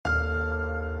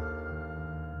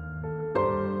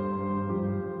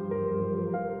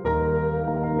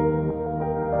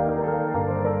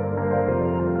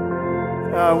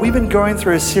We've been going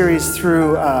through a series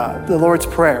through the Lord's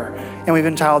Prayer, and we've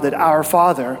entitled it Our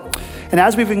Father. And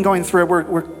as we've been going through it,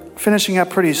 we're finishing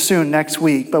up pretty soon next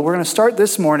week, but we're going to start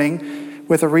this morning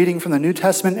with a reading from the New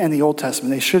Testament and the Old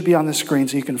Testament. They should be on the screen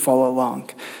so you can follow along.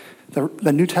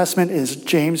 The New Testament is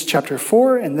James chapter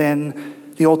 4, and then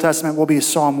the Old Testament will be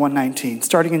Psalm 119.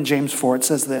 Starting in James 4, it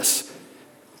says this: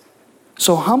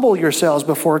 "So humble yourselves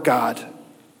before God.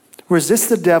 Resist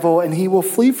the devil, and he will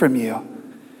flee from you.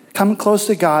 Come close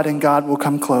to God, and God will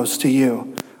come close to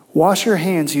you. Wash your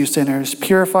hands, you sinners.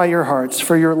 Purify your hearts,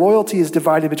 for your loyalty is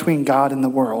divided between God and the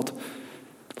world.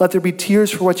 Let there be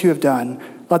tears for what you have done.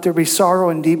 Let there be sorrow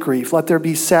and deep grief. Let there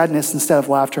be sadness instead of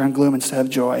laughter and gloom instead of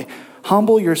joy.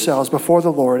 Humble yourselves before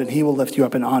the Lord, and he will lift you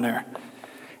up in honor."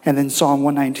 And then Psalm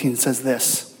 119 says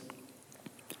this: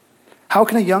 "How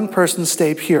can a young person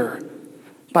stay pure?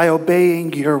 By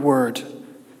obeying your word.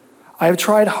 I have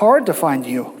tried hard to find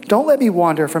you. Don't let me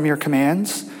wander from your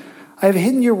commands. I have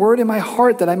hidden your word in my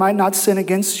heart that I might not sin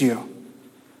against you.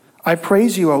 I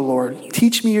praise you, O Lord.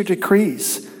 Teach me your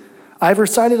decrees. I have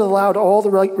recited aloud all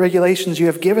the regulations you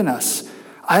have given us.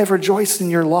 I have rejoiced in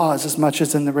your laws as much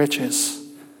as in the riches."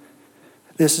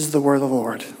 This is the word of the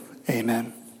Lord.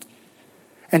 Amen.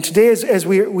 And today, as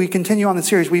we continue on the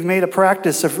series, we've made a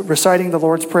practice of reciting the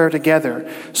Lord's Prayer together.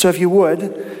 So if you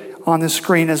would, on the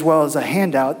screen as well as a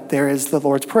handout, there is the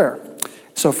Lord's Prayer.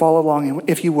 So follow along,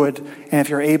 if you would, and if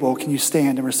you're able, can you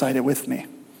stand and recite it with me?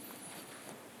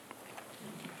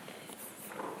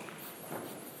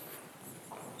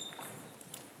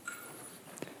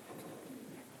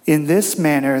 "In this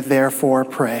manner, therefore,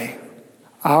 pray.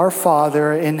 Our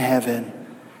Father in heaven,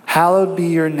 hallowed be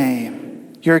your name.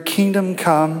 Your kingdom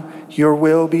come, your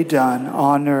will be done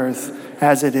on earth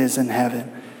as it is in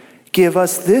heaven. Give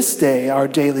us this day our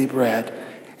daily bread,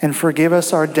 and forgive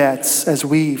us our debts as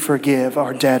we forgive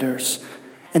our debtors.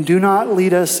 And do not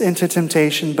lead us into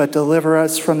temptation, but deliver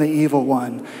us from the evil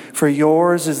one. For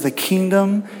yours is the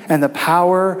kingdom and the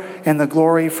power and the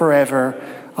glory forever.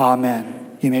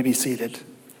 Amen." You may be seated.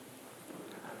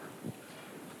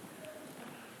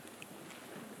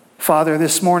 Father,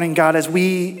 this morning, God, as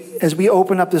we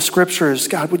open up the scriptures,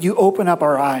 God, would you open up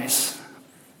our eyes?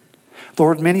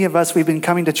 Lord, many of us, we've been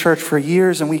coming to church for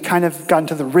years, and we kind of got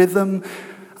into the rhythm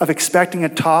of expecting a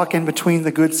talk in between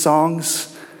the good songs.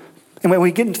 And when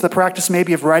we get into the practice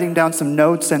maybe of writing down some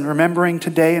notes and remembering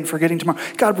today and forgetting tomorrow,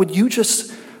 God, would you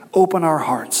just open our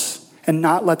hearts and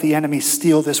not let the enemy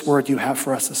steal this word you have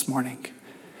for us this morning?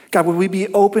 God, would we be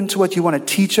open to what you want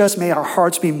to teach us? May our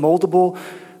hearts be moldable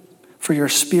for your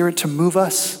spirit to move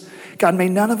us. God, may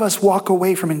none of us walk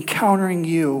away from encountering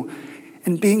you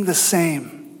and being the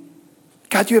same.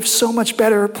 God, you have so much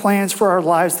better plans for our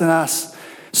lives than us.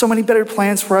 So many better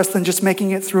plans for us than just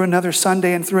making it through another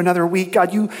Sunday and through another week.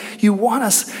 God, you want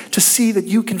us to see that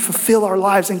you can fulfill our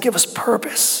lives and give us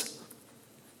purpose.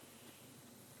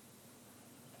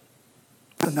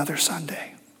 Another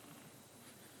Sunday.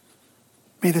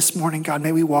 May this morning, God,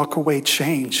 may we walk away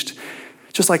changed.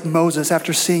 Just like Moses,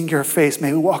 after seeing your face,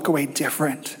 may we walk away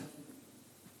different.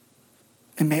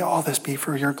 And may all this be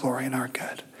for your glory and our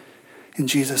good. In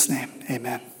Jesus' name,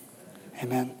 amen.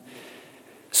 Amen.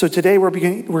 So today we're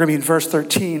going to be in verse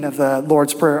 13 of the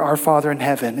Lord's Prayer, Our Father in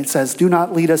heaven. It says, "Do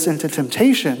not lead us into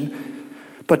temptation,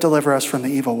 but deliver us from the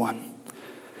evil one."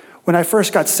 When I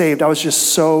first got saved, I was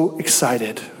just so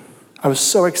excited. I was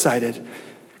so excited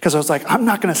because I was like, I'm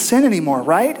not going to sin anymore,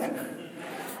 right?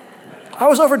 I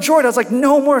was overjoyed. I was like,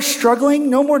 no more struggling,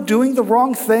 no more doing the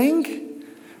wrong thing.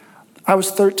 I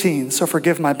was 13, so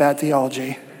forgive my bad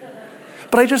theology.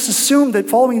 But I just assumed that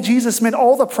following Jesus meant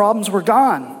all the problems were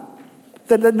gone,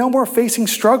 that no more facing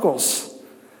struggles.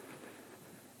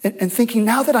 And thinking,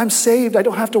 now that I'm saved, I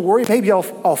don't have to worry. Maybe I'll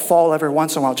fall every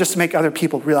once in a while just to make other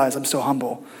people realize I'm so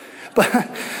humble. But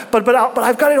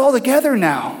I've got it all together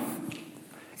now.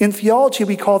 In theology,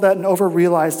 we call that an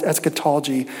over-realized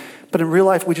eschatology. But in real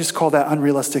life, we just call that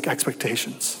unrealistic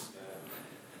expectations.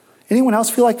 Anyone else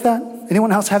feel like that?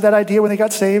 Anyone else have that idea when they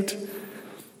got saved?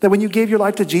 That when you gave your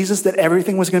life to Jesus, that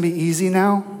everything was going to be easy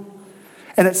now?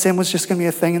 And that sin was just going to be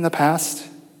a thing in the past?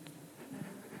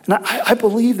 And I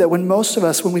believe that when most of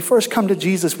us, when we first come to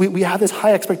Jesus, we have this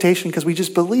high expectation because we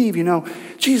just believe,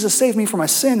 Jesus saved me from my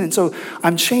sin, and so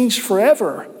I'm changed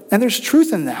forever. And there's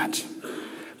truth in that.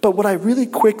 But what I really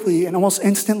quickly and almost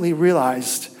instantly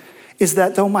realized is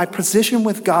that though my position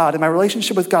with God and my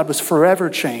relationship with God was forever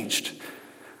changed,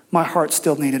 my heart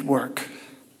still needed work.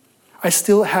 I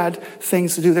still had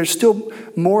things to do. There's still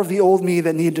more of the old me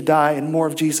that needed to die and more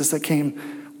of Jesus that came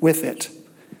with it.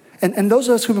 And those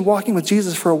of us who've been walking with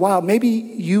Jesus for a while, maybe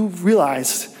you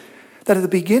realized that at the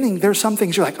beginning, there's some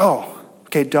things you're like, oh,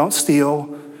 Okay, don't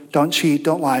steal, don't cheat,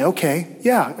 don't lie. Okay,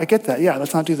 yeah, I get that. Yeah,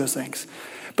 let's not do those things.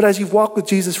 But as you've walked with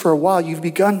Jesus for a while, you've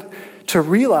begun to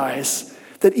realize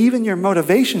that even your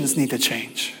motivations need to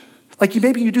change. Like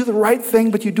maybe you do the right thing,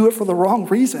 but you do it for the wrong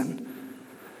reason.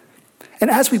 And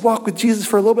as we walk with Jesus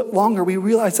for a little bit longer, we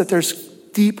realize that there's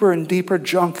deeper and deeper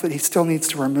junk that he still needs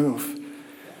to remove.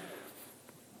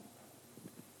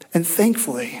 And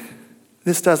thankfully,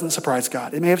 this doesn't surprise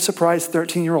God. It may have surprised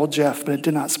 13-year-old Jeff, but it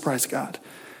did not surprise God.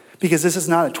 Because this is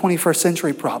not a 21st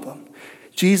century problem.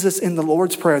 Jesus in the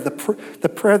Lord's Prayer,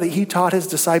 the prayer that he taught his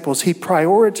disciples, he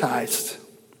prioritized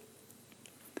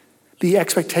the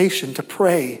expectation to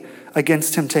pray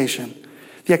against temptation.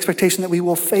 The expectation that we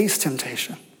will face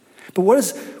temptation. But what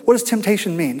does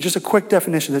temptation mean? Just a quick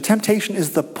definition. The temptation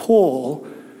is the pull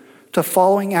to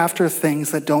following after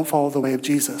things that don't follow the way of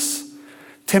Jesus.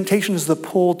 Temptation is the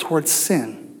pull towards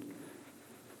sin.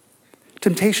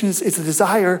 Temptation is the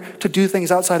desire to do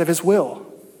things outside of his will.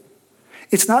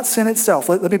 It's not sin itself.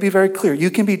 Let me be very clear. You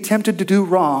can be tempted to do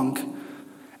wrong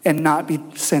and not be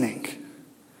sinning.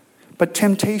 But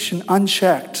temptation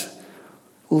unchecked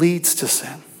leads to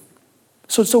sin.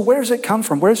 So where does it come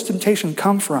from? Where does temptation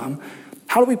come from?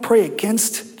 How do we pray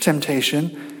against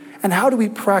temptation? And how do we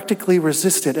practically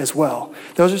resist it as well?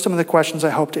 Those are some of the questions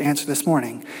I hope to answer this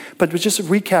morning. But just to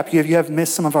recap you, if you have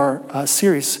missed some of our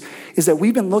series, is that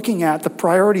we've been looking at the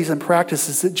priorities and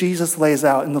practices that Jesus lays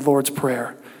out in the Lord's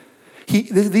Prayer.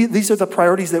 These are the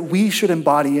priorities that we should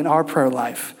embody in our prayer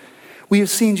life. We have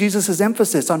seen Jesus'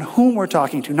 emphasis on whom we're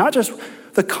talking to, not just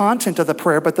the content of the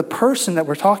prayer, but the person that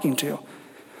we're talking to.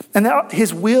 And that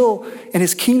his will and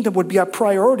his kingdom would be a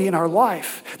priority in our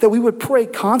life. That we would pray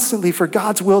constantly for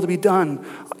God's will to be done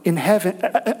in heaven,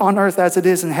 on earth as it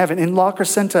is in heaven, in La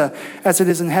Crescenta as it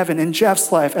is in heaven, in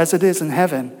Jeff's life as it is in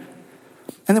heaven.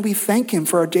 And then we thank him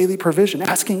for our daily provision,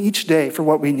 asking each day for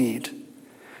what we need.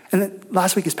 And then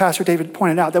last week, as Pastor David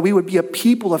pointed out, that we would be a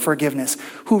people of forgiveness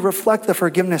who reflect the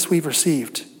forgiveness we've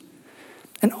received.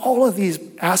 And all of these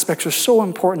aspects are so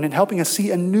important in helping us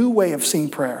see a new way of seeing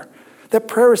prayer. That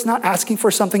prayer is not asking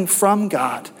for something from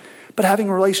God, but having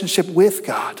a relationship with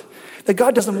God. That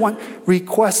God doesn't want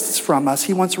requests from us.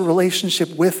 He wants a relationship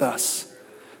with us.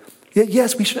 Yet,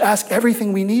 yes, we should ask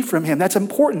everything we need from him. That's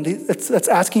important. That's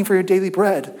asking for your daily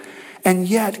bread. And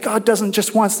yet, God doesn't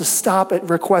just want us to stop at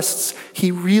requests.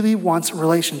 He really wants a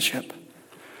relationship.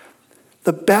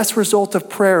 The best result of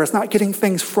prayer is not getting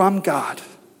things from God.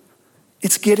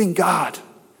 It's getting God.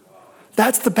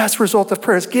 That's the best result of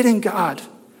prayer, is getting God.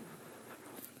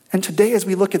 And today, as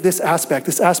we look at this aspect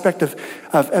of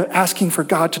asking for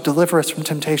God to deliver us from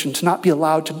temptation, to not be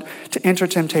allowed to enter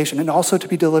temptation, and also to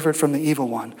be delivered from the evil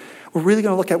one, we're really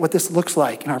going to look at what this looks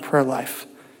like in our prayer life.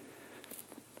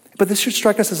 But this should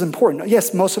strike us as important.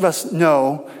 Yes, most of us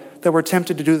know that we're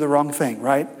tempted to do the wrong thing,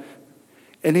 right?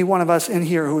 Any one of us in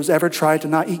here who has ever tried to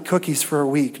not eat cookies for a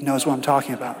week knows what I'm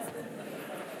talking about.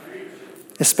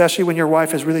 Especially when your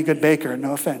wife is a really good baker,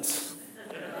 no offense.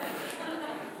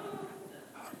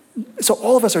 So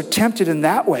all of us are tempted in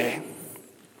that way.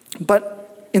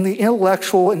 But in the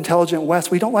intellectual, intelligent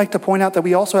West, we don't like to point out that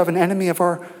we also have an enemy of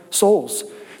our souls.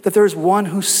 That there is one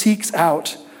who seeks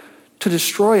out to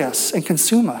destroy us and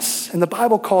consume us. And the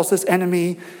Bible calls this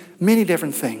enemy many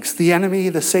different things. The enemy,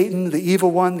 the Satan, the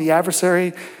evil one, the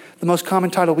adversary. The most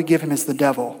common title we give him is the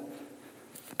devil.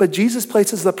 But Jesus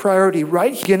places the priority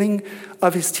right at the beginning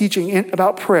of his teaching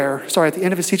about prayer, at the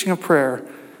end of his teaching of prayer,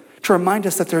 to remind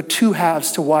us that there are two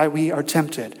halves to why we are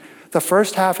tempted. The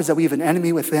first half is that we have an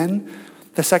enemy within.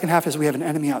 The second half is we have an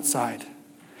enemy outside.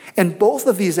 And both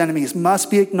of these enemies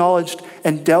must be acknowledged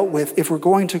and dealt with if we're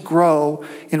going to grow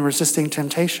in resisting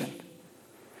temptation.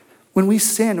 When we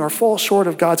sin or fall short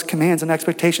of God's commands and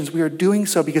expectations, we are doing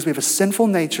so because we have a sinful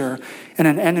nature and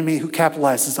an enemy who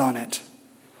capitalizes on it.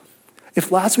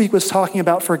 If last week was talking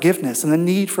about forgiveness and the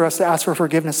need for us to ask for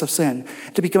forgiveness of sin,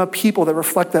 to become a people that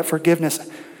reflect that forgiveness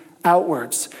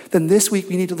outwards, then this week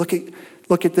we need to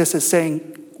look at this as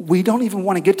saying we don't even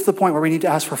want to get to the point where we need to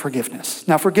ask for forgiveness.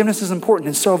 Now, forgiveness is important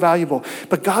and so valuable,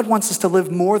 but God wants us to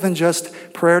live more than just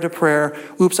prayer to prayer,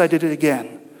 oops, I did it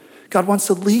again. God wants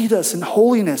to lead us in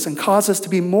holiness and cause us to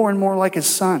be more and more like his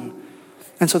son.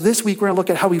 And so this week we're going to look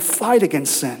at how we fight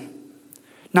against sin,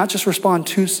 not just respond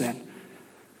to sin.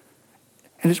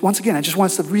 And once again, I just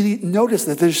want us to really notice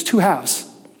that there's two halves.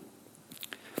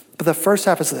 But the first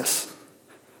half is this: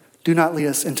 do not lead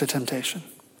us into temptation.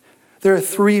 There are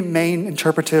three main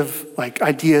interpretive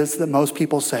ideas that most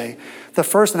people say. The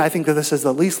first, and I think that this is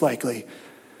the least likely,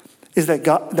 is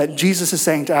that Jesus is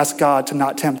saying to ask God to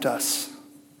not tempt us.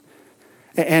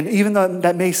 And even though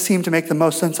that may seem to make the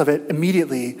most sense of it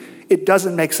immediately, it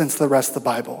doesn't make sense to the rest of the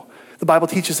Bible. The Bible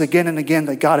teaches again and again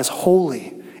that God is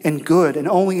holy and good and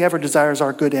only ever desires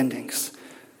our good endings.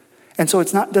 And so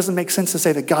it doesn't make sense to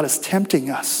say that God is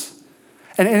tempting us.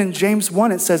 And in James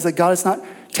 1, it says that God is not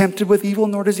tempted with evil,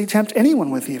 nor does he tempt anyone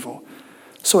with evil.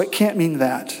 So it can't mean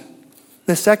that.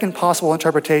 The second possible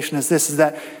interpretation is this, is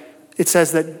that it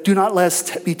says that do not let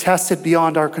us be tested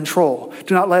beyond our control.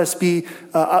 Do not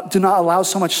allow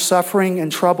so much suffering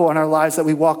and trouble in our lives that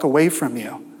we walk away from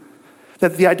you.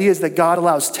 That the idea is that God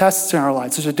allows tests in our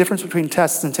lives. There's a difference between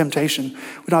tests and temptation.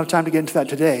 We don't have time to get into that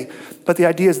today. But the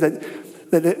idea is that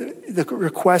the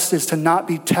request is to not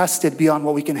be tested beyond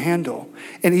what we can handle.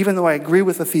 And even though I agree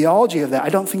with the theology of that, I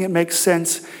don't think it makes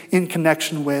sense in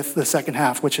connection with the second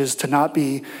half, which is to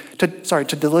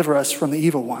deliver us from the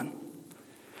evil one.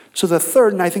 So the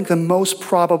third, and I think the most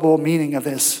probable meaning of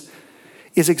this,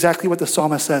 is exactly what the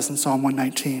psalmist says in Psalm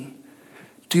 119.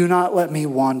 Do not let me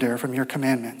wander from your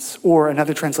commandments. Or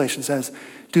another translation says,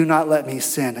 do not let me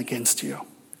sin against you.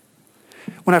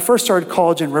 When I first started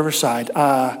college in Riverside,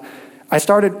 I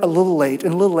started a little late,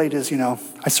 and a little late is,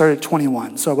 I started at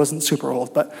 21, so I wasn't super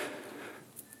old, but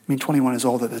 21 is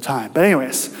old at the time. But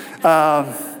anyways,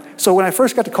 so when I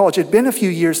first got to college, it had been a few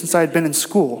years since I had been in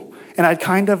school, and I'd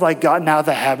kind of gotten out of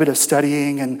the habit of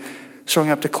studying and showing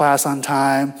up to class on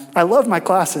time. I loved my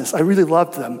classes. I really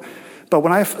loved them. But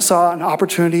when I saw an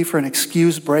opportunity for an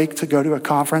excused break to go to a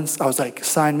conference, I was like,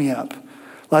 sign me up.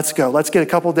 Let's go. Let's get a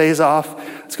couple days off.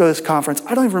 Let's go to this conference.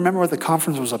 I don't even remember what the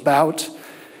conference was about.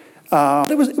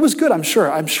 It was good, I'm sure.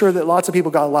 I'm sure that lots of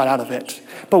people got a lot out of it.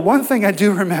 But one thing I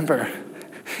do remember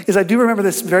is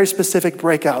this very specific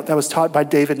breakout that was taught by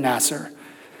David Nasser.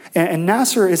 And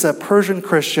Nasser is a Persian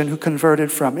Christian who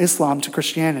converted from Islam to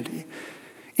Christianity.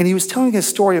 And he was telling his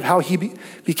story of how he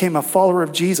became a follower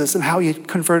of Jesus and how he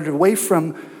converted away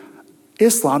from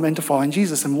Islam into following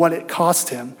Jesus and what it cost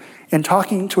him. And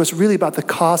talking to us really about the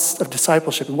cost of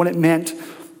discipleship and what it meant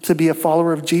to be a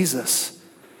follower of Jesus.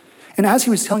 And as he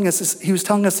was telling us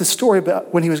this story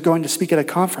about when he was going to speak at a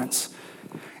conference.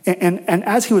 And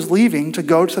as he was leaving to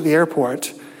go to the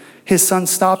airport, his son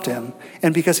stopped him.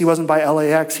 And because he wasn't by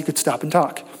LAX, he could stop and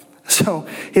talk. So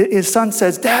his son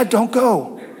says, Dad, don't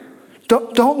go.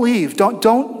 Don't leave. Don't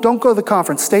go to the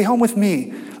conference. Stay home with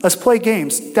me. Let's play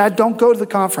games. Dad, don't go to the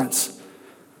conference.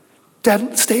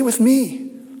 Dad, stay with me.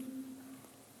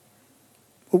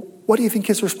 What do you think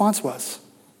his response was?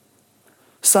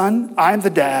 Son, I'm the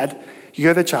dad.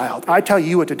 You're the child. I tell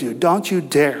you what to do. Don't you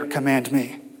dare command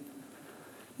me.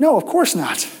 No, of course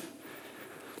not.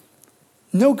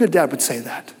 No good dad would say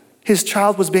that. His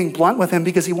child was being blunt with him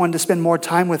because he wanted to spend more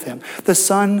time with him. The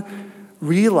son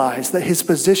realized that his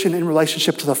position in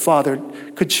relationship to the father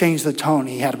could change the tone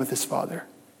he had with his father.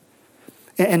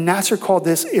 And Nasser called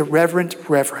this irreverent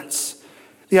reverence.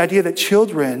 The idea that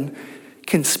children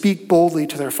can speak boldly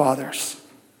to their fathers.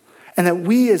 And that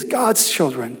we as God's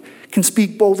children can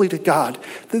speak boldly to God.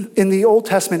 In the Old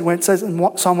Testament, when it says in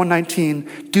Psalm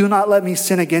 119, do not let me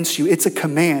sin against you, it's a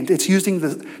command. It's using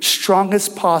the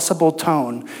strongest possible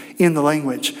tone in the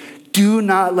language. Do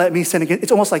not let me sin against.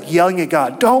 It's almost like yelling at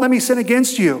God. Don't let me sin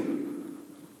against you.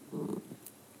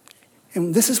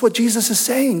 And this is what Jesus is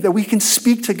saying, that we can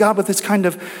speak to God with this kind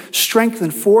of strength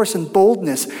and force and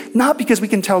boldness, not because we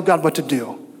can tell God what to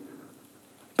do,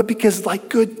 but because like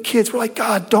good kids, we're like,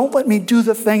 God, don't let me do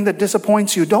the thing that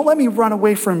disappoints you. Don't let me run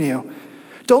away from you.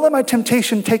 Don't let my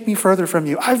temptation take me further from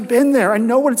you. I've been there. I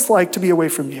know what it's like to be away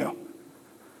from you.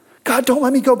 God, don't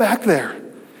let me go back there.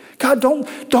 God,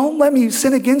 don't let me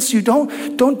sin against you. Don't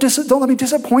let me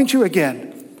disappoint you again.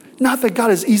 Not that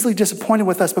God is easily disappointed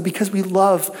with us, but because we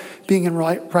love being in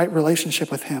right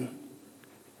relationship with him.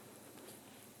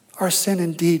 Our sin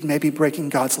indeed may be breaking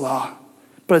God's law,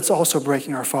 but it's also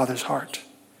breaking our Father's heart.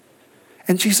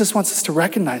 And Jesus wants us to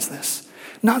recognize this,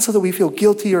 not so that we feel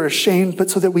guilty or ashamed, but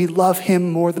so that we love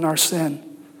him more than our sin.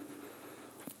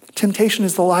 Temptation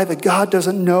is the lie that God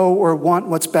doesn't know or want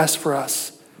what's best for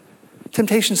us.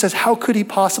 Temptation says, how could he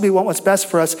possibly want what's best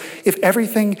for us if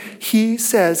everything he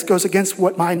says goes against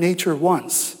what my nature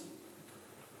wants?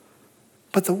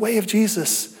 But the way of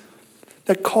Jesus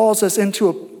that calls us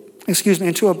into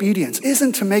obedience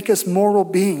isn't to make us moral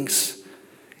beings.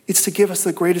 It's to give us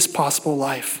the greatest possible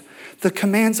life. The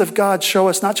commands of God show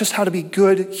us not just how to be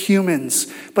good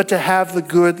humans, but to have the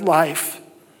good life.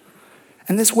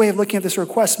 And this way of looking at this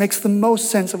request makes the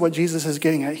most sense of what Jesus is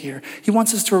getting at here. He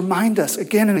wants us to remind us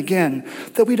again and again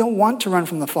that we don't want to run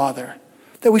from the Father,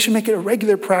 that we should make it a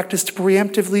regular practice to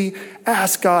preemptively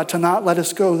ask God to not let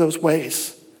us go those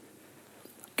ways.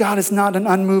 God is not an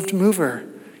unmoved mover.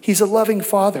 He's a loving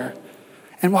Father.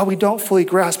 And while we don't fully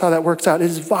grasp how that works out, it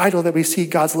is vital that we see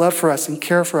God's love for us and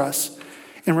care for us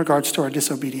in regards to our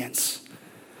disobedience.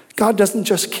 God doesn't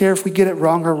just care if we get it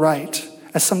wrong or right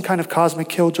as some kind of cosmic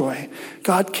killjoy.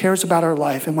 God cares about our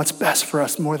life and what's best for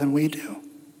us more than we do.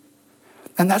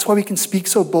 And that's why we can speak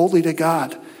so boldly to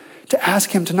God, to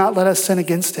ask him to not let us sin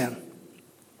against him.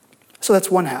 So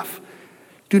that's one half.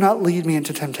 Do not lead me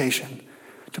into temptation.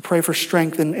 To pray for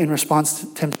strength in response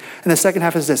to temptation. And the second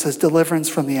half is this, is deliverance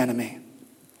from the enemy.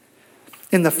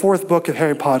 In the fourth book of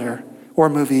Harry Potter, or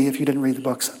movie, if you didn't read the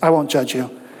books, I won't judge you.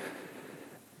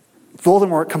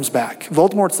 Voldemort comes back.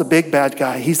 Voldemort's the big bad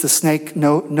guy. He's the snake,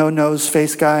 no nose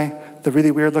face guy, the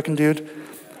really weird looking dude.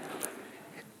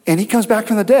 And he comes back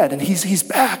from the dead, and he's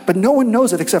back, but no one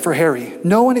knows it except for Harry.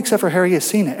 No one except for Harry has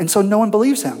seen it, and so no one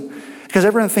believes him, because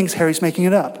everyone thinks Harry's making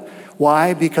it up.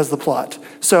 Why? Because the plot.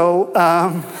 So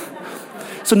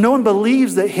no one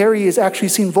believes that Harry has actually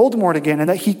seen Voldemort again and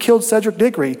that he killed Cedric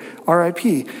Diggory,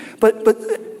 R.I.P. But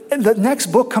the next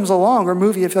book comes along, or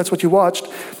movie if that's what you watched,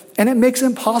 and it makes it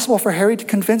impossible for Harry to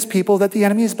convince people that the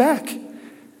enemy is back.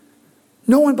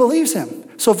 No one believes him.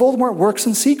 So Voldemort works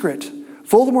in secret.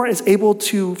 Voldemort is able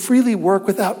to freely work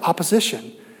without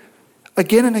opposition.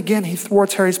 Again and again, he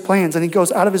thwarts Harry's plans, and he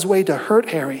goes out of his way to hurt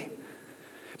Harry.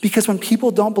 Because when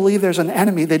people don't believe there's an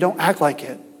enemy, they don't act like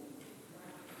it.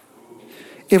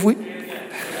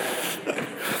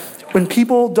 When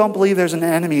people don't believe there's an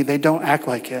enemy, they don't act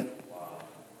like it.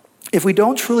 If we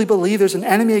don't truly believe there's an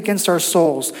enemy against our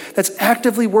souls that's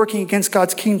actively working against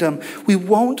God's kingdom, we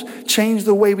won't change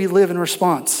the way we live in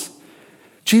response.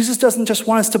 Jesus doesn't just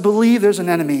want us to believe there's an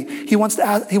enemy. He wants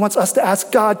us to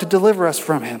ask God to deliver us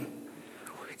from him.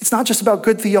 It's not just about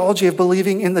good theology of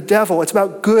believing in the devil. It's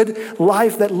about good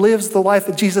life that lives the life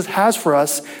that Jesus has for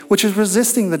us, which is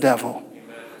resisting the devil.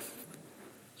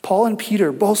 Paul and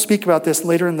Peter both speak about this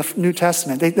later in the New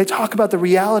Testament. They talk about the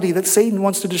reality that Satan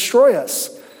wants to destroy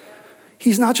us.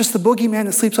 He's not just the boogeyman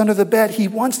that sleeps under the bed. He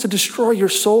wants to destroy your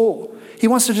soul. He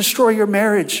wants to destroy your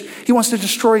marriage. He wants to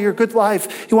destroy your good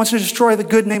life. He wants to destroy the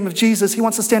good name of Jesus. He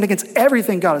wants to stand against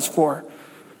everything God is for.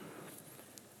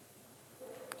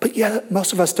 But yet,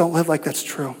 most of us don't live like that's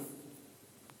true.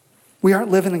 We aren't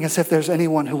living as if there's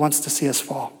anyone who wants to see us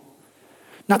fall.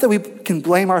 Not that we can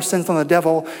blame our sins on the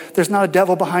devil. There's not a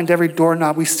devil behind every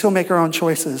doorknob. We still make our own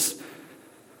choices.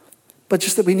 But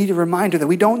just that we need a reminder that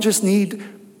we don't just need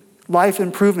life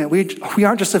improvement. We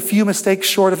aren't just a few mistakes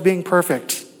short of being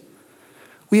perfect.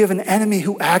 We have an enemy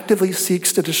who actively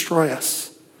seeks to destroy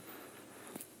us.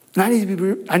 And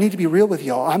I need to be real with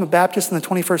y'all. I'm a Baptist in the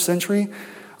 21st century.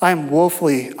 I am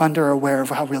woefully underaware of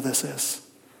how real this is.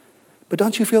 But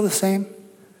don't you feel the same?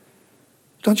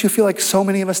 Don't you feel like so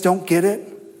many of us don't get it?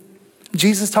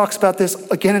 Jesus talks about this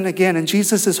again and again, and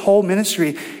Jesus' whole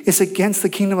ministry is against the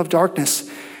kingdom of darkness,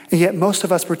 and yet most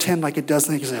of us pretend like it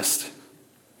doesn't exist.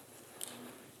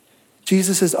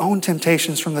 Jesus' own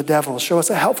temptations from the devil show us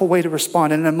a helpful way to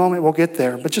respond, and in a moment we'll get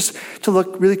there. But just to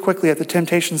look really quickly at the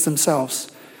temptations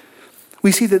themselves,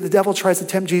 we see that the devil tries to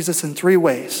tempt Jesus in three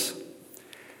ways.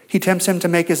 He tempts him to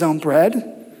make his own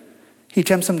bread. He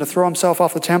tempts him to throw himself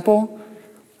off the temple.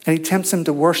 And he tempts him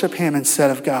to worship him instead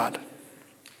of God.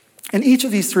 In each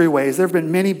of these three ways, there have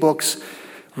been many books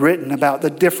written about the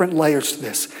different layers to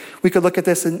this. We could look at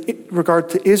this in regard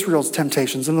to Israel's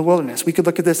temptations in the wilderness. We could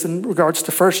look at this in regards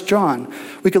to 1 John.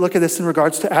 We could look at this in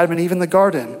regards to Adam and Eve in the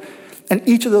garden. And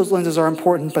each of those lenses are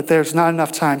important, but there's not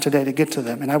enough time today to get to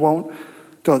them, and I won't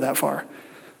go that far.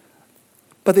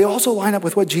 But they also line up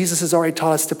with what Jesus has already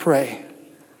taught us to pray.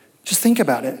 Just think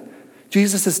about it.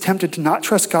 Jesus is tempted to not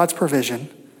trust God's provision,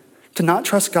 to not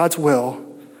trust God's will,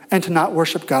 and to not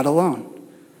worship God alone.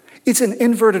 It's an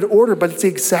inverted order, but it's the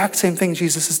exact same thing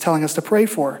Jesus is telling us to pray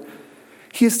for.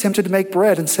 He is tempted to make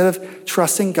bread instead of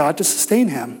trusting God to sustain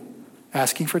him,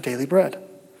 asking for daily bread.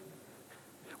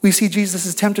 We see Jesus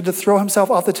is tempted to throw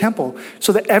himself off the temple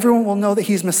so that everyone will know that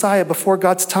he's Messiah before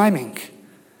God's timing,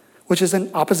 which is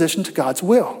in opposition to God's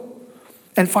will.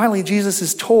 And finally, Jesus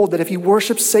is told that if he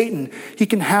worships Satan, he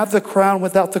can have the crown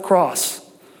without the cross.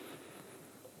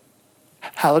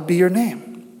 Hallowed be your name.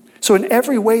 So in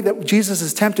every way that Jesus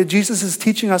is tempted, Jesus is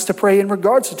teaching us to pray in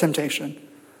regards to temptation.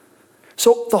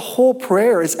 So the whole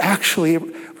prayer is actually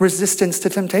resistance to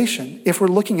temptation, if we're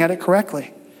looking at it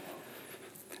correctly.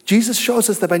 Jesus shows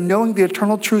us that by knowing the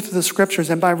eternal truth of the scriptures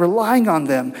and by relying on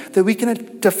them, that we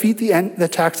can defeat the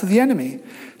attacks of the enemy,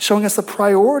 showing us the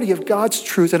priority of God's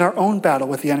truth in our own battle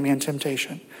with the enemy and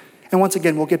temptation. And once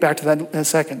again, we'll get back to that in a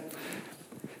second.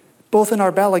 Both in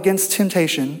our battle against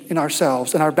temptation in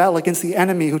ourselves and our battle against the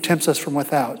enemy who tempts us from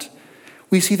without,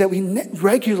 we see that we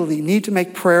regularly need to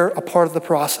make prayer a part of the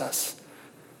process.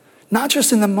 Not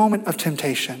just in the moment of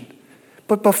temptation,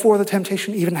 but before the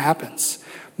temptation even happens.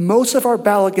 Most of our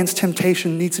battle against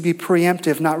temptation needs to be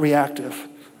preemptive, not reactive.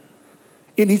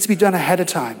 It needs to be done ahead of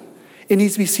time. It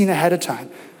needs to be seen ahead of time.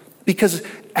 Because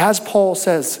as Paul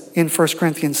says in 1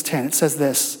 Corinthians 10, it says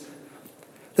this: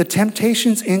 the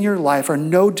temptations in your life are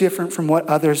no different from what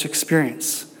others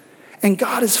experience. And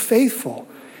God is faithful.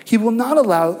 He will not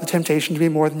allow the temptation to be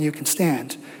more than you can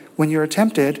stand. When you're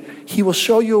tempted, he will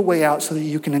show you a way out so that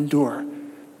you can endure.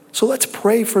 So let's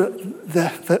pray for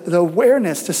the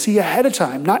awareness to see ahead of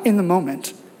time, not in the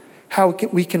moment, how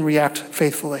we can react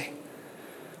faithfully.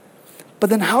 But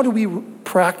then how do we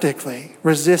practically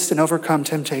resist and overcome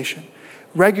temptation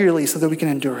regularly so that we can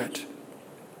endure it?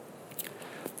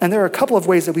 And there are a couple of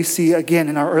ways that we see, again,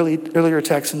 in our earlier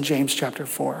text in James chapter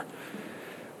 4.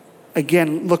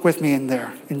 Again, look with me in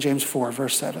there, in James 4,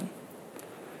 verse 7.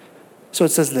 So it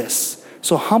says this: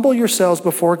 so humble yourselves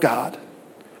before God,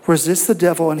 resist the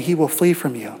devil, and he will flee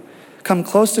from you. Come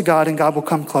close to God, and God will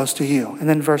come close to you. And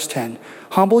then verse 10,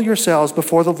 humble yourselves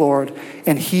before the Lord,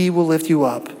 and he will lift you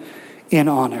up in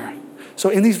honor. So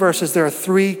in these verses, there are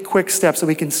 3 quick steps that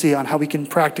we can see on how we can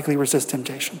practically resist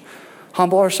temptation.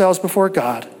 Humble ourselves before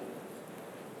God,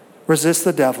 resist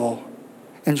the devil,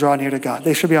 and draw near to God.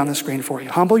 They should be on the screen for you.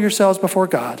 Humble yourselves before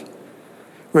God,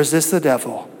 resist the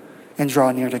devil, and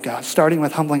draw near to God. Starting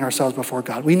with humbling ourselves before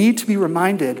God. We need to be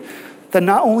reminded that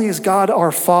not only is God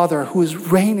our Father who is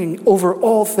reigning over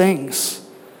all things,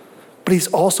 but he's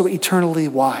also eternally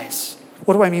wise.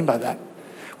 What do I mean by that?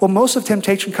 Well, most of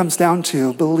temptation comes down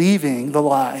to believing the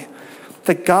lie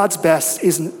that God's best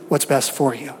isn't what's best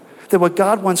for you. That what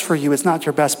God wants for you is not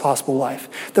your best possible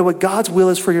life. That what God's will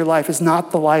is for your life is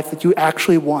not the life that you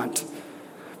actually want.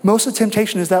 Most of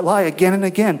temptation is that lie again and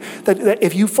again. That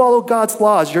if you follow God's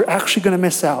laws, you're actually going to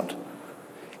miss out.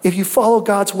 If you follow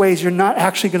God's ways, you're not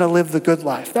actually going to live the good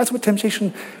life. That's what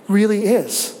temptation really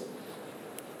is.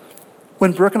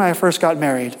 When Brooke and I first got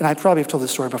married, and I probably have told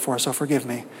this story before, so forgive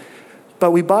me,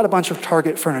 but we bought a bunch of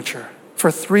Target furniture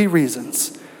for 3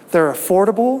 reasons. They're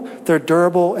affordable, they're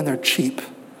durable, and they're cheap.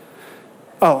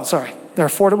 Oh, sorry. They're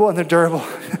affordable and they're durable.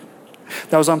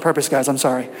 That was on purpose, guys. I'm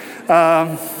sorry.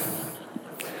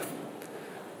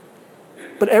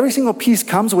 But every single piece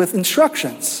comes with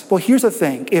instructions. Well, here's the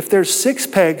thing. If there's 6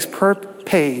 pegs per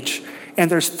page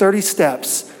and there's 30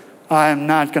 steps, I'm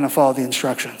not going to follow the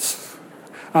instructions.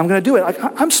 I'm going to do it.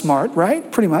 I'm smart,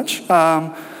 right? Pretty much.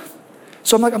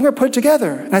 So I'm like, I'm going to put it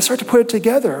together. And I start to put it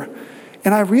together.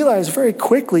 And I realize very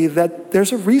quickly that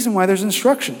there's a reason why there's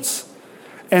instructions.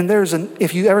 And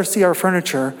if you ever see our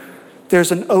furniture,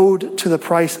 there's an ode to the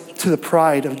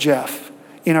pride of Jeff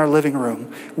in our living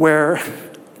room, where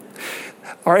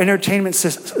our entertainment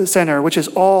center, which is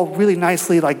all really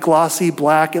nicely like glossy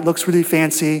black, it looks really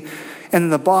fancy, and then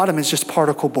the bottom is just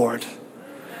particle board.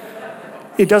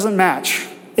 It doesn't match.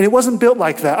 And it wasn't built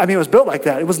like that. I mean, it was built like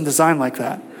that. It wasn't designed like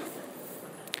that.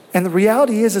 And the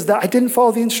reality is that I didn't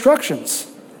follow the instructions.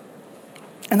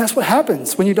 And that's what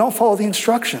happens when you don't follow the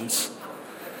instructions.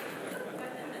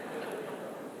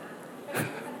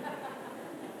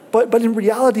 But in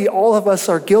reality, all of us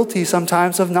are guilty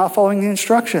sometimes of not following the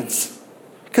instructions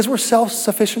because we're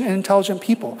self-sufficient and intelligent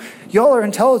people. Y'all are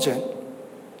intelligent.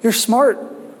 You're smart.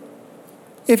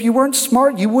 If you weren't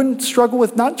smart, you wouldn't struggle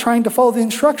with not trying to follow the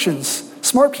instructions.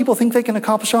 Smart people think they can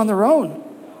accomplish it on their own.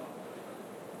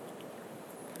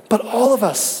 But all of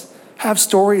us have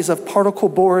stories of particle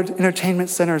board entertainment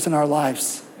centers in our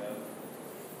lives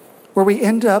where we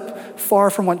end up far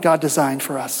from what God designed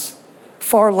for us.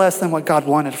 Far less than what God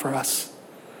wanted for us.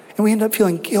 And we end up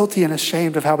feeling guilty and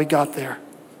ashamed of how we got there.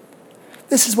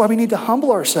 This is why we need to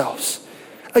humble ourselves.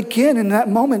 Again, in that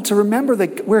moment, to remember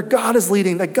that where God is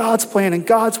leading, that God's plan and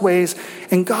God's ways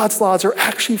and God's laws are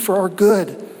actually for our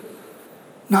good,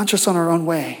 not just on our own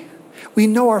way. We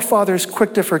know our Father is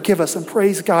quick to forgive us, and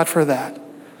praise God for that.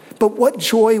 But what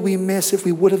joy we miss if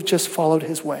we would have just followed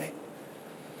his way.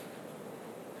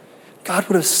 God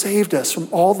would have saved us from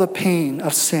all the pain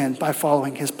of sin by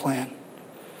following his plan.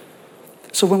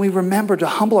 So when we remember to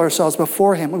humble ourselves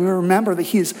before him, when we remember that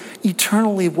he is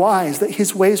eternally wise, that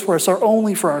his ways for us are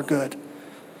only for our good,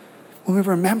 when we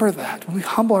remember that, when we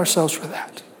humble ourselves for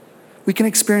that, we can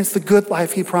experience the good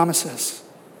life he promises.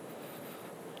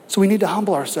 So we need to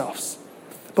humble ourselves.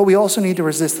 But we also need to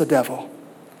resist the devil.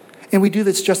 And we do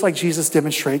this just like Jesus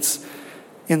demonstrates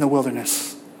in the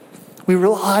wilderness. We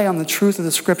rely on the truth of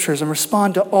the scriptures and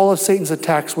respond to all of Satan's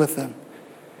attacks with them.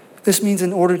 This means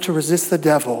in order to resist the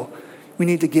devil, we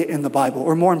need to get in the Bible.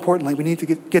 Or more importantly, we need to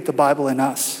get the Bible in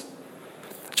us.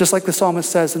 Just like the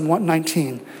psalmist says in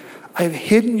 119, I have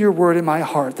hidden your word in my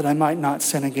heart that I might not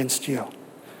sin against you.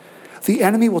 The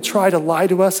enemy will try to lie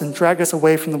to us and drag us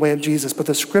away from the way of Jesus, but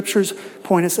the scriptures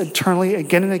point us eternally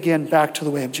again and again back to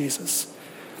the way of Jesus.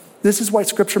 This is why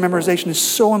scripture memorization is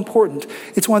so important.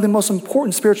 It's one of the most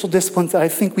important spiritual disciplines that I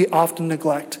think we often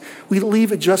neglect. We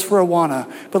leave it just for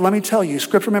Awana. But let me tell you,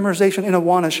 scripture memorization in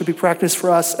Awana should be practiced for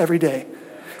us every day.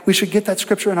 We should get that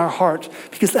scripture in our heart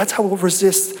because that's how we'll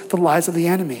resist the lies of the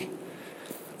enemy.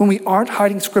 When we aren't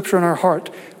hiding scripture in our heart,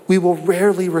 we will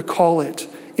rarely recall it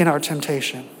in our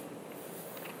temptation.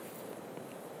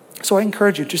 So I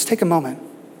encourage you, just take a moment.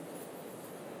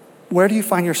 Where do you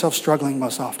find yourself struggling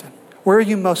most often? Where are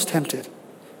you most tempted?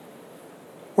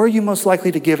 Where are you most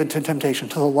likely to give into temptation,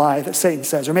 to the lie that Satan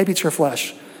says? Or maybe it's your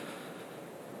flesh.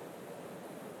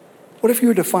 What if you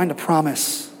were to find a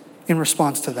promise in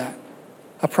response to that?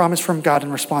 A promise from God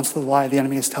in response to the lie the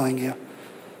enemy is telling you?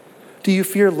 Do you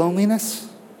fear loneliness?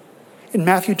 In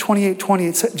Matthew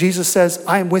 28:20, Jesus says,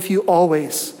 I am with you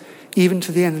always, even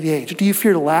to the end of the age. Do you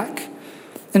fear lack?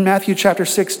 In Matthew chapter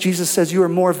 6, Jesus says, you are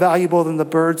more valuable than the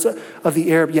birds of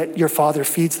the air, yet your Father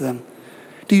feeds them.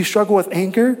 Do you struggle with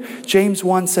anger? James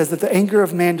 1 says that the anger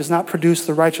of man does not produce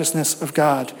the righteousness of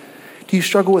God. Do you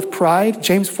struggle with pride?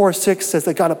 James 4:6 says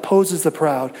that God opposes the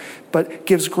proud, but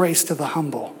gives grace to the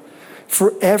humble.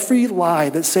 For every lie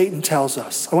that Satan tells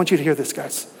us, I want you to hear this,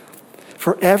 guys.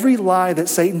 For every lie that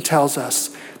Satan tells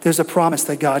us, there's a promise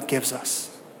that God gives us.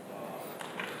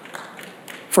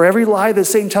 For every lie that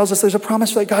Satan tells us, there's a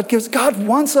promise that God gives. God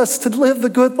wants us to live the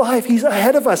good life. He's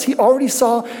ahead of us. He already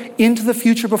saw into the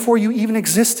future before you even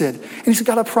existed. And he's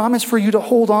got a promise for you to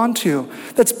hold on to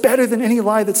that's better than any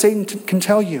lie that Satan can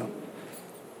tell you.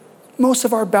 Most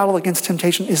of our battle against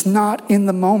temptation is not in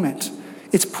the moment.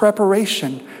 It's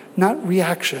preparation, not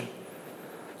reaction.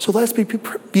 So let's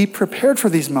be prepared for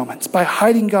these moments by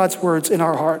hiding God's words in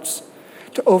our hearts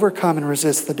to overcome and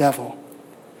resist the devil.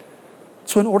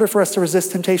 So in order for us to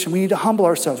resist temptation, we need to humble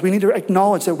ourselves. We need to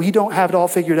acknowledge that we don't have it all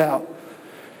figured out.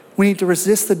 We need to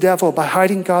resist the devil by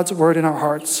hiding God's word in our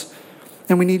hearts.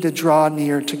 And we need to draw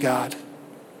near to God.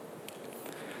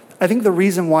 I think the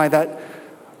reason why that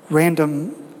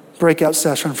random breakout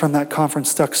session from that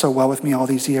conference stuck so well with me all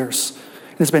these years,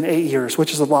 and it's been 8 years,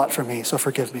 which is a lot for me, so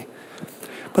forgive me.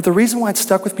 But the reason why it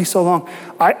stuck with me so long,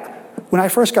 when I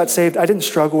first got saved, I didn't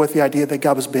struggle with the idea that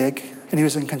God was big and he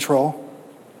was in control.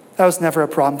 That was never a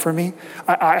problem for me.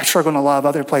 I struggle in a lot of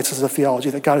other places of theology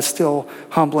that God is still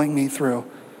humbling me through.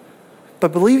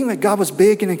 But believing that God was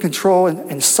big and in control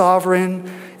and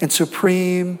sovereign and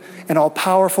supreme and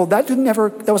all-powerful, that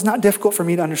was not difficult for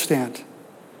me to understand.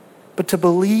 But to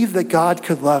believe that God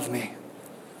could love me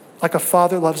like a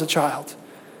father loves a child,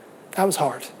 that was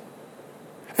hard.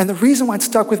 And the reason why it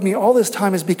stuck with me all this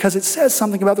time is because it says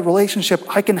something about the relationship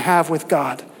I can have with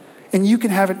God. And you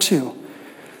can have it too.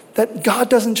 That God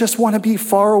doesn't just want to be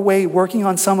far away working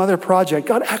on some other project.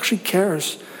 God actually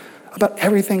cares about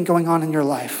everything going on in your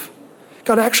life.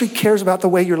 God actually cares about the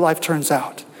way your life turns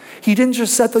out. He didn't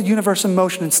just set the universe in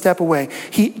motion and step away.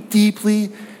 He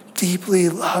deeply, deeply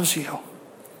loves you.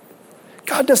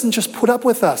 God doesn't just put up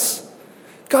with us.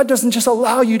 God doesn't just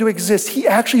allow you to exist. He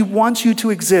actually wants you to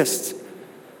exist.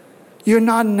 You're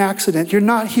not an accident. You're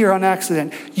not here on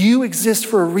accident. You exist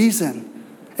for a reason.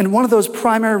 And one of those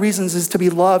primary reasons is to be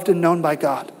loved and known by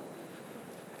God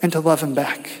and to love him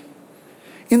back.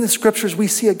 In the scriptures, we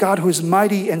see a God who is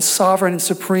mighty and sovereign and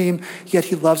supreme, yet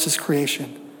he loves his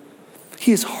creation.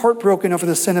 He is heartbroken over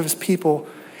the sin of his people.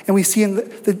 And we see in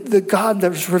the God that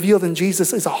was revealed in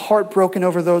Jesus is a heart broken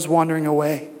over those wandering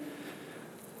away.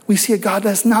 We see a God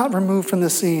that's not removed from the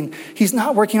scene. He's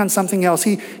not working on something else.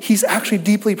 He's actually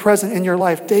deeply present in your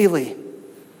life daily.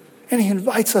 And he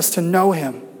invites us to know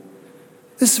him.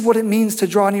 This is what it means to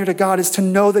draw near to God, is to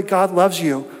know that God loves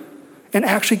you and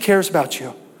actually cares about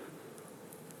you.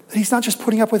 That he's not just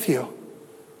putting up with you.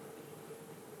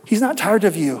 He's not tired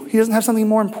of you. He doesn't have something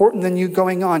more important than you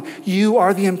going on. You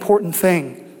are the important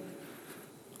thing.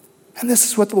 And this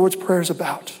is what the Lord's Prayer is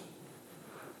about.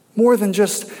 More than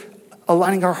just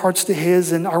aligning our hearts to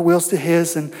his and our wills to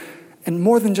his, and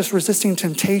more than just resisting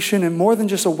temptation, and more than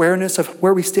just awareness of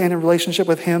where we stand in relationship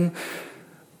with him,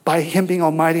 by him being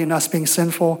almighty and us being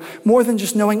sinful, more than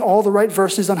just knowing all the right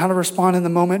verses on how to respond in the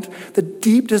moment. The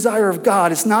deep desire of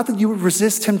God is not that you would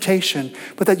resist temptation,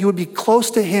 but that you would be close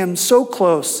to him, so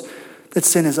close that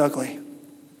sin is ugly.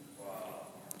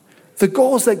 The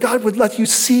goal is that God would let you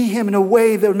see him in a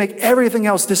way that would make everything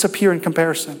else disappear in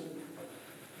comparison.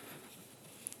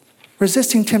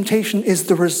 Resisting temptation is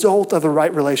the result of the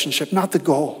right relationship, not the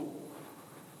goal.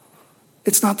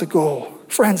 It's not the goal.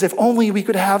 Friends, if only we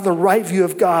could have the right view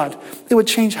of God, it would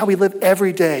change how we live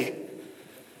every day.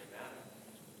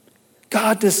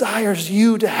 God desires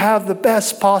you to have the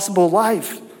best possible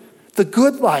life, the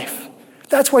good life.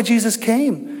 That's why Jesus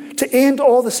came, to end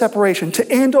all the separation, to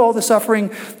end all the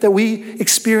suffering that we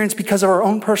experience because of our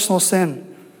own personal sin.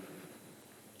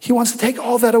 He wants to take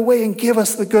all that away and give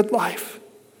us the good life.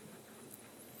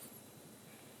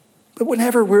 But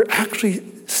whenever we're actually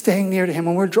staying near to him,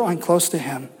 when we're drawing close to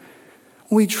him,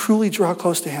 when we truly draw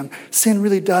close to him, sin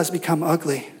really does become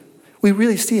ugly. We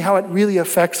really see how it really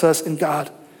affects us in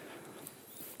God.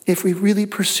 If we really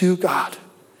pursue God,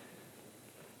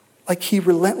 like he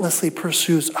relentlessly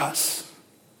pursues us,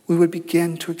 we would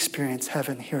begin to experience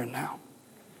heaven here and now.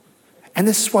 And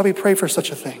this is why we pray for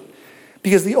such a thing.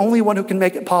 Because the only one who can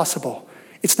make it possible,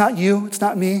 it's not you, it's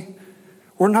not me.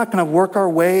 We're not going to work our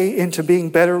way into being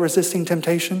better resisting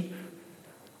temptation.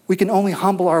 We can only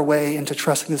humble our way into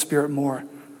trusting the Spirit more.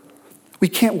 We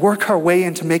can't work our way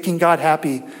into making God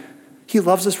happy. He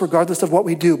loves us regardless of what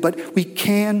we do, but we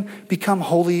can become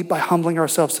holy by humbling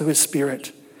ourselves to his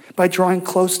Spirit, by drawing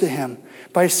close to him,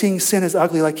 by seeing sin as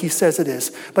ugly like he says it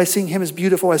is, by seeing him as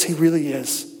beautiful as he really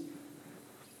is.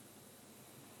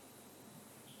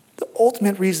 The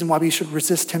ultimate reason why we should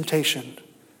resist temptation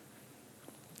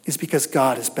is because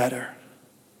God is better.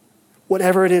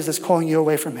 Whatever it is that's calling you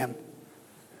away from him,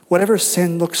 whatever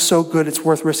sin looks so good it's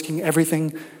worth risking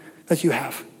everything that you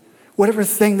have, whatever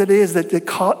thing that is that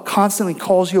constantly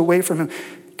calls you away from him,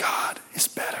 God is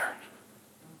better.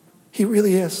 He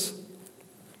really is.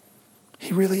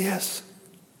 He really is.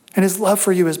 And his love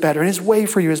for you is better, and his way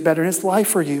for you is better, and his life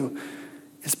for you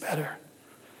is better.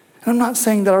 And I'm not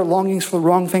saying that our longings for the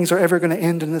wrong things are ever going to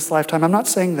end in this lifetime. I'm not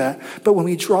saying that. But when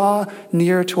we draw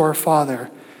near to our Father,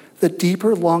 the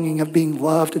deeper longing of being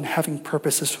loved and having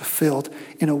purpose is fulfilled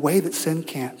in a way that sin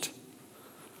can't.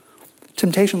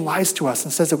 Temptation lies to us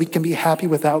and says that we can be happy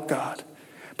without God.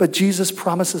 But Jesus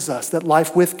promises us that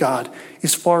life with God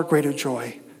is far greater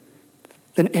joy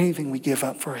than anything we give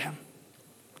up for him.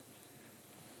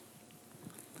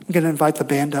 I'm going to invite the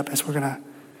band up as we're going to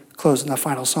close in the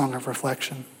final song of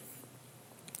reflection.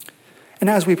 And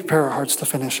as we prepare our hearts to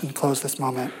finish and close this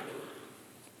moment,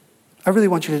 I really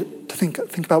want you to think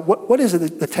about what is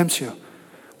it that tempts you?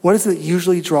 What is it that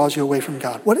usually draws you away from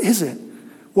God? What is it?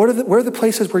 Where are the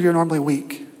places where you're normally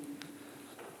weak?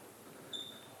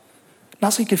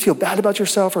 Not so you can feel bad about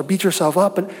yourself or beat yourself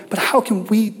up, but how can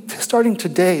we, starting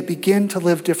today, begin to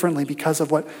live differently because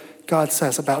of what God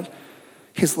says about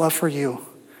his love for you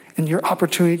and your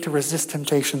opportunity to resist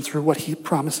temptation through what he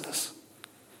promises?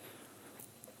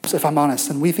 So if I'm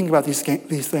honest, and we think about these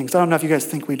things, I don't know if you guys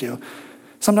think we do.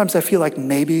 Sometimes I feel like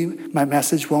maybe my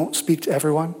message won't speak to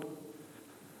everyone.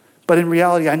 But in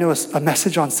reality, I know a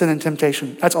message on sin and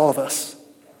temptation. That's all of us.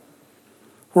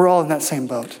 We're all in that same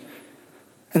boat.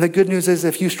 And the good news is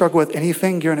if you struggle with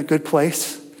anything, you're in a good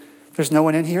place. There's no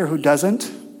one in here who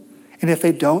doesn't. And if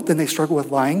they don't, then they struggle with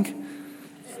lying.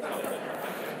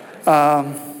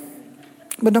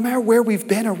 But no matter where we've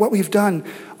been or what we've done,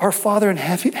 our Father in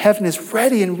heaven is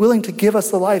ready and willing to give us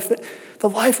the life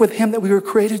with him that we were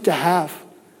created to have,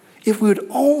 if we would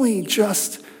only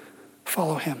just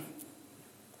follow him.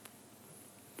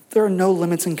 There are no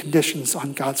limits and conditions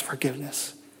on God's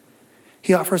forgiveness.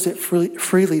 He offers it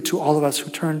freely to all of us who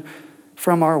turn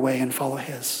from our way and follow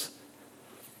his.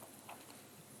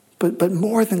 But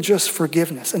more than just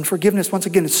forgiveness, and forgiveness, once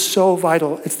again, is so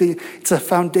vital. It's a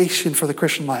foundation for the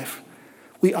Christian life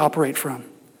we operate from.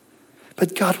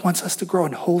 But God wants us to grow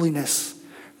in holiness,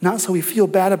 not so we feel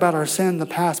bad about our sin in the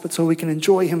past, but so we can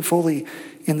enjoy him fully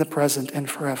in the present and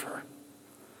forever.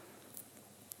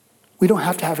 We don't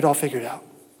have to have it all figured out.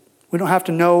 We don't have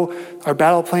to know our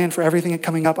battle plan for everything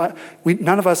coming up.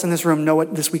 None of us in this room know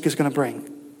what this week is going to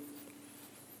bring.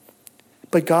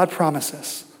 But God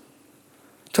promises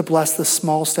to bless the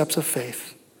small steps of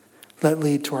faith that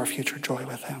lead to our future joy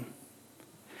with him.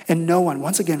 And no one,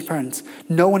 once again, friends,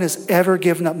 no one has ever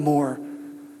given up more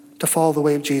to follow the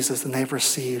way of Jesus than they've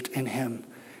received in him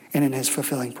and in his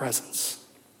fulfilling presence.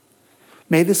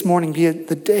 May this morning be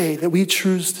the day that we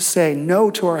choose to say no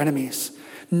to our enemies,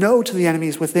 no to the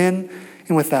enemies within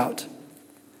and without.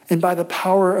 And by the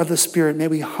power of the Spirit, may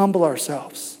we humble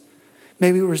ourselves.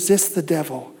 May we resist the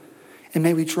devil, and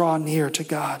may we draw near to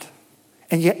God.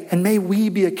 And may we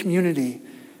be a community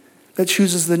that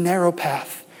chooses the narrow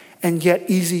path and yet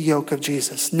easy yoke of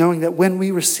Jesus, knowing that when we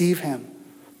receive him,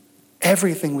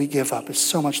 everything we give up is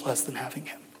so much less than having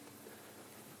him.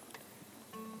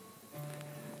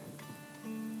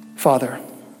 Father,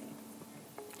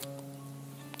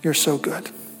 you're so good.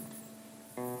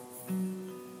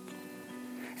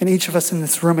 And each of us in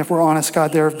this room, if we're honest,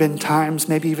 God, there have been times,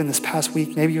 maybe even this past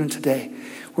week, maybe even today,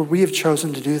 where we have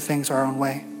chosen to do things our own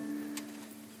way.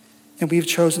 And we've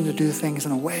chosen to do things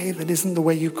in a way that isn't the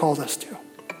way you called us to.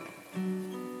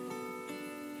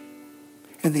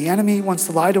 And the enemy wants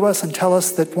to lie to us and tell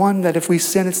us that, one, that if we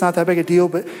sin, it's not that big a deal,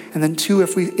 and then two,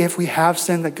 if we have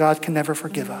sinned, that God can never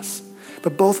forgive us.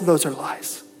 But both of those are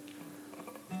lies.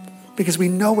 Because we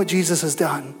know what Jesus has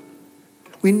done.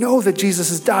 We know that Jesus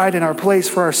has died in our place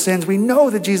for our sins. We know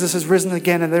that Jesus has risen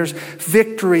again and there's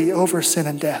victory over sin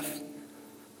and death.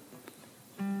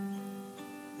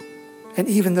 And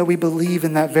even though we believe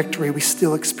in that victory, we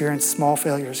still experience small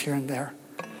failures here and there.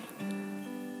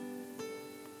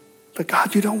 But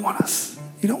God, you don't want us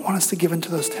to give in to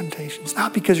those temptations.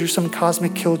 Not because you're some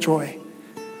cosmic killjoy,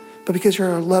 but because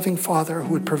you're a loving Father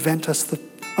who would prevent us the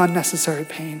unnecessary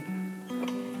pain.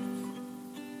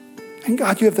 And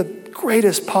God, you have the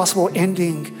greatest possible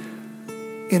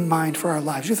ending in mind for our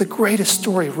lives. You have the greatest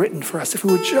story written for us if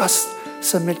we would just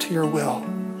submit to your will.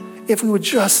 If we would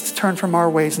just turn from our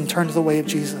ways and turn to the way of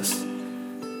Jesus.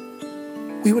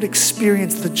 We would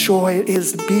experience the joy it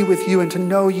is to be with you and to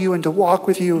know you and to walk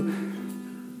with you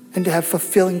and to have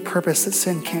fulfilling purpose that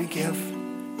sin can't give.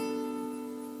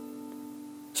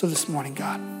 So this morning,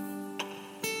 God,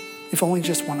 if only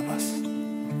just one of us,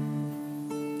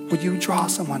 would you draw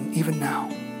someone even now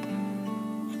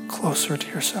closer to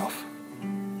yourself?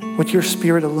 Would your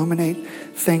Spirit illuminate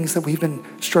things that we've been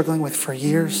struggling with for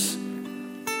years?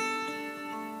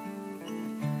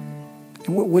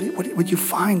 And what would you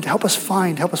help us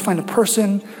find a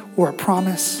person or a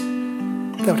promise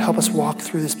that would help us walk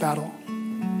through this battle?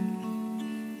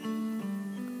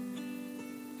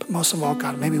 But most of all,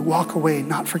 God, maybe walk away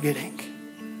not forgetting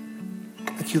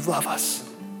that you love us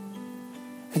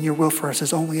and your will for us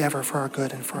is only ever for our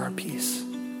good and for our peace.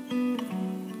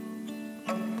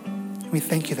 And we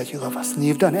thank you that you love us and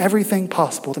you've done everything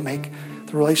possible to make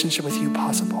the relationship with you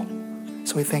possible.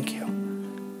 So we thank you.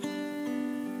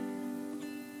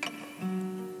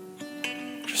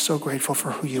 We're so grateful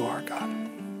for who you are, God,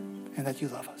 and that you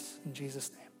love us. In Jesus'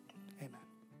 name.